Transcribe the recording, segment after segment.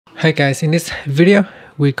Hi guys, in this video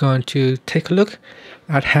we're going to take a look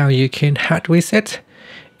at how you can hard reset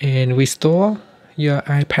and restore your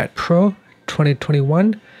iPad Pro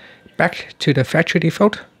 2021 back to the factory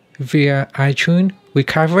default via iTunes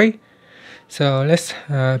recovery. So let's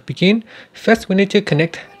begin. First we need to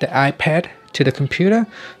connect the iPad to the computer.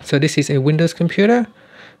 So this is a Windows computer,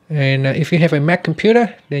 and if you have a Mac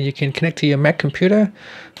computer, then you can connect to your Mac computer,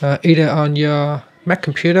 either on your Mac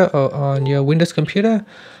computer or on your Windows computer.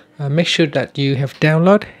 Make sure that you have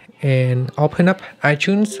download and open up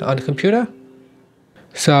iTunes on the computer.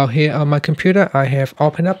 So here on my computer I have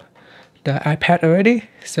opened up the iPad already.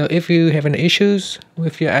 So if you have any issues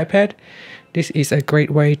with your iPad, this is a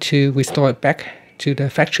great way to restore it back to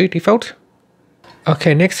the factory default.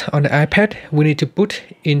 Okay, next on the iPad we need to boot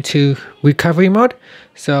into recovery mode.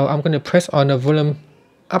 So I'm going to press on the volume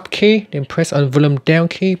up key, then press on volume down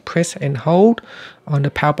key, press and hold on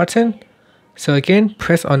the power button. So again,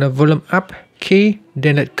 press on the volume up key,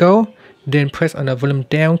 then let go, then press on the volume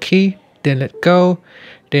down key, then let go,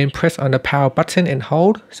 then press on the power button and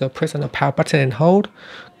hold. So press on the power button and hold,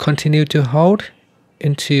 continue to hold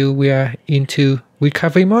until we are into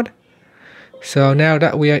recovery mode. So now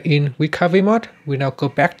that we are in recovery mode, we now go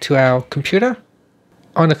back to our computer.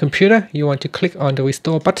 On the computer, you want to click on the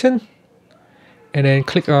restore button and then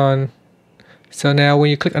click on. So now when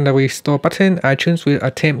you click on the restore button, iTunes will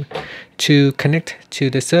attempt to connect to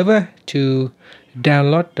the server to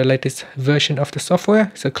download the latest version of the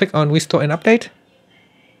software. So click on restore and update,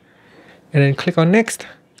 and then click on next,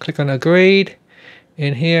 click on agree,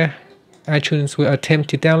 and here iTunes will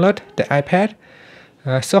attempt to download the iPad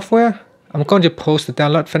software. I'm going to pause the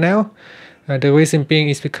download for now. The reason being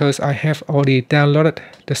is because I have already downloaded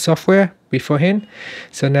the software beforehand.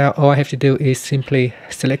 So now all I have to do is simply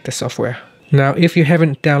select the software. Now, if you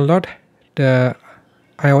haven't downloaded the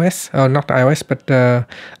iOS, or not the iOS, but the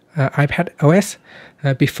iPad OS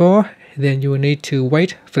before, then you will need to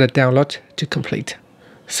wait for the download to complete.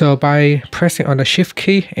 So by pressing on the Shift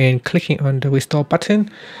key and clicking on the Restore button,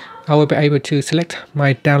 I will be able to select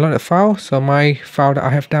my downloaded file. So my file that I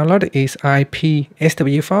have downloaded is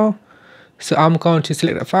IPSW file. So I'm going to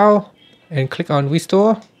select the file and click on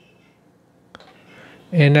Restore.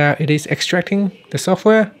 And now it is extracting the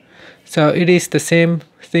software. So it is the same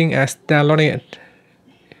thing as downloading it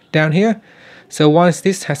down here. So once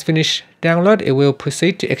this has finished download, it will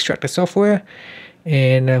proceed to extract the software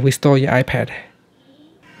and restore your iPad.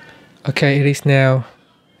 Okay, it is now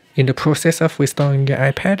in the process of restoring your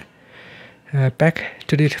iPad back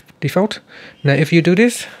to the default. Now if you do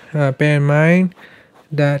this, bear in mind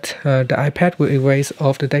that the iPad will erase all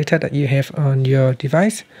of the data that you have on your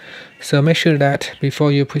device. So make sure that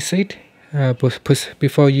before you proceed,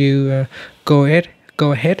 before you go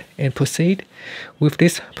ahead and proceed with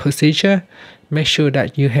this procedure, make sure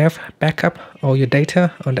that you have backup all your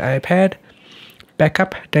data on the iPad.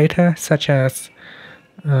 Backup data such as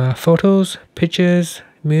photos, pictures,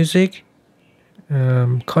 music,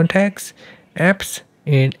 contacts, apps,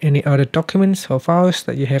 and any other documents or files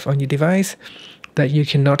that you have on your device that you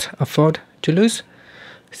cannot afford to lose.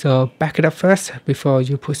 So back it up first before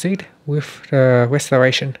you proceed with the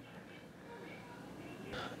restoration.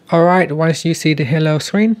 Alright, once you see the hello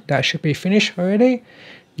screen, that should be finished already.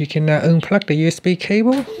 You can unplug the USB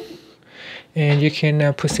cable, and you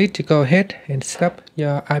can proceed to go ahead and set up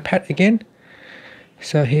your iPad again.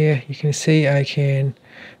 So here you can see I can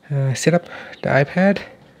set up the iPad,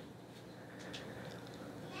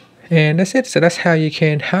 and that's it. So that's how you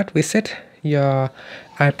can hard reset your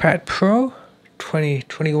iPad Pro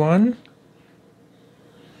 2021.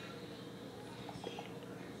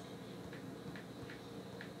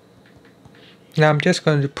 Now I'm just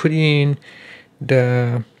going to put in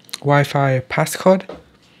the Wi-Fi passcode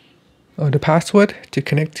or the password to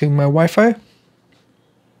connect to my Wi-Fi.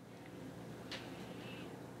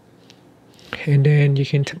 And then you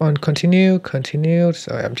can tap on continue.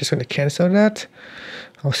 So I'm just going to cancel that.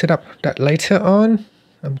 I'll set up that later on.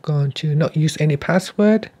 I'm going to not use any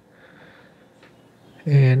password,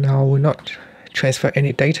 and I will not transfer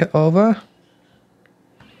any data over.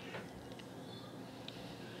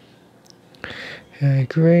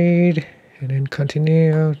 Agreed, and then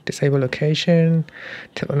continue, disable location,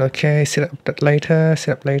 tap on OK, set up that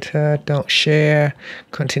later, don't share,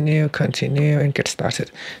 continue, and get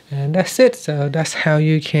started. And that's it. So that's how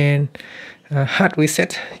you can hard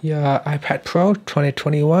reset your iPad Pro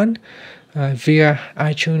 2021 via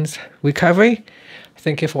iTunes recovery.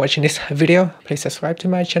 Thank you for watching this video. Please subscribe to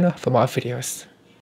my channel for more videos.